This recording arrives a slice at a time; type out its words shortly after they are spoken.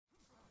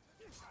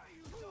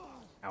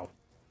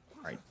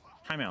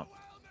Timeout,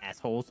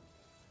 assholes.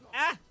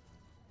 Ah!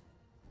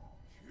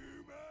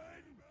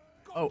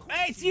 Oh,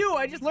 hey, it's you!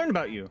 I just learned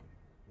about you.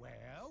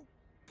 Well,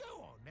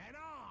 go on then,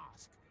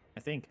 ask.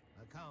 I think.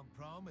 I can't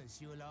promise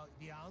you'll like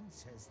the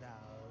answers, though.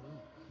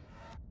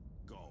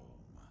 Go.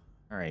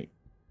 All right.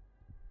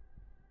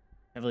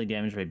 Heavily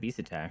damaged by beast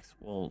attacks.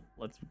 Well,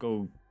 let's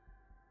go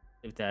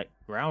with that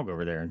Graug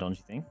over there, don't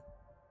you think?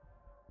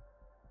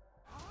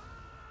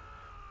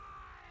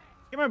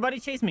 Come here, buddy.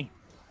 Chase me.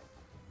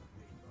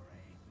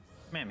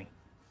 Come at me.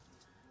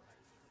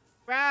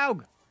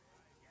 Graug!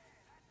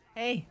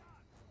 Hey.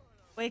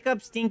 Wake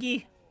up,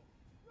 Stinky.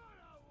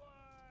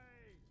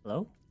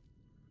 Hello?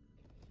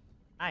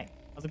 Hi.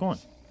 How's it going?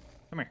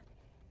 Come here.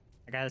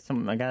 I got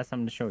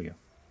something to show you.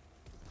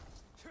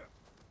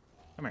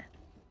 Come here.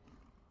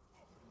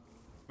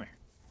 Come here.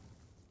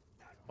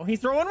 Oh,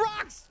 he's throwing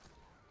rocks!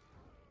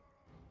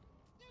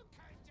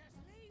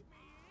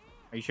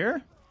 Are you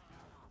sure?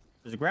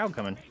 There's a Graug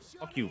coming.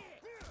 Fuck you.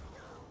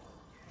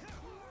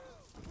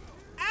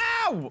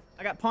 Ow!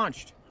 I got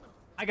punched.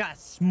 I got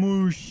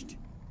smooshed.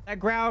 That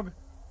Graug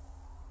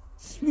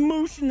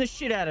smooshing the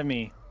shit out of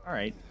me. All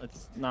right,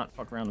 let's not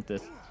fuck around with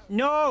this.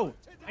 No!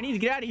 I need to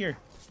get out of here.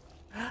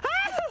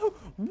 Ow!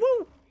 Woo!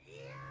 What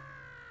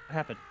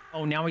happened?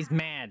 Oh, now he's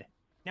mad.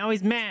 Now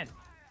he's mad.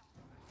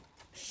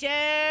 Shit!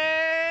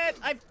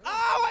 I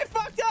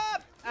fucked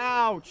up!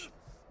 Ouch.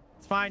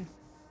 It's fine.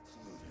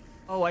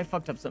 Oh, I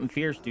fucked up something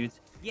fierce, dudes.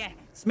 Yeah,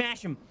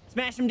 smash him.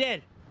 Smash him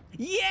dead.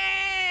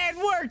 Yeah, it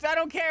worked. I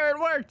don't care. It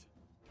worked.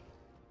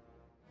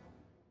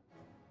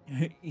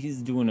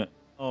 He's doing it.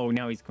 Oh,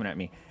 now he's coming at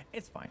me.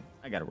 It's fine.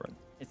 I gotta run.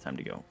 It's time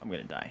to go. I'm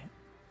gonna die.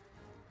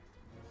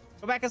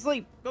 Go back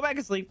asleep. Go back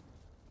asleep.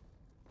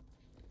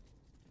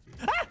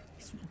 Ah!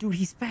 Dude,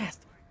 he's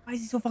fast. Why is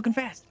he so fucking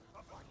fast?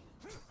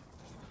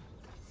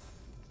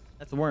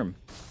 That's a worm.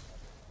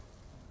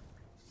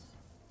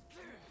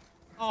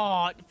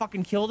 Oh, it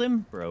fucking killed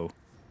him? Bro.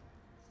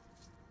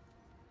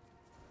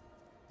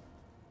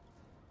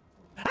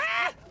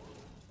 Ah!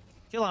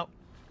 Chill out.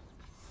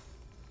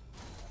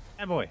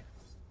 That boy.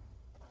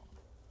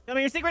 Tell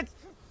me your secrets.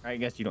 I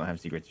guess you don't have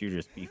secrets. You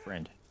just be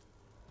friend.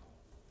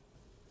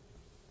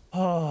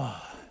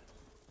 Oh.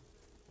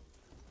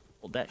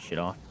 Hold that shit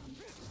off.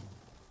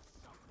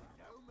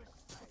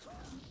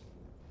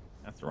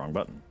 That's the wrong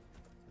button.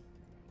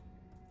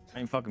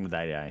 I ain't fucking with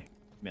that guy.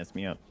 He messed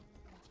me up.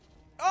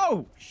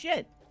 Oh,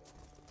 shit.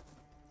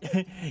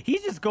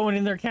 He's just going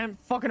in there, can't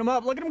fucking him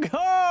up. Look at him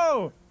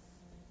go.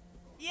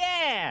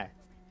 Yeah.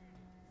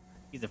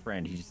 He's a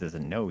friend. He just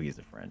doesn't know he's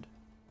a friend.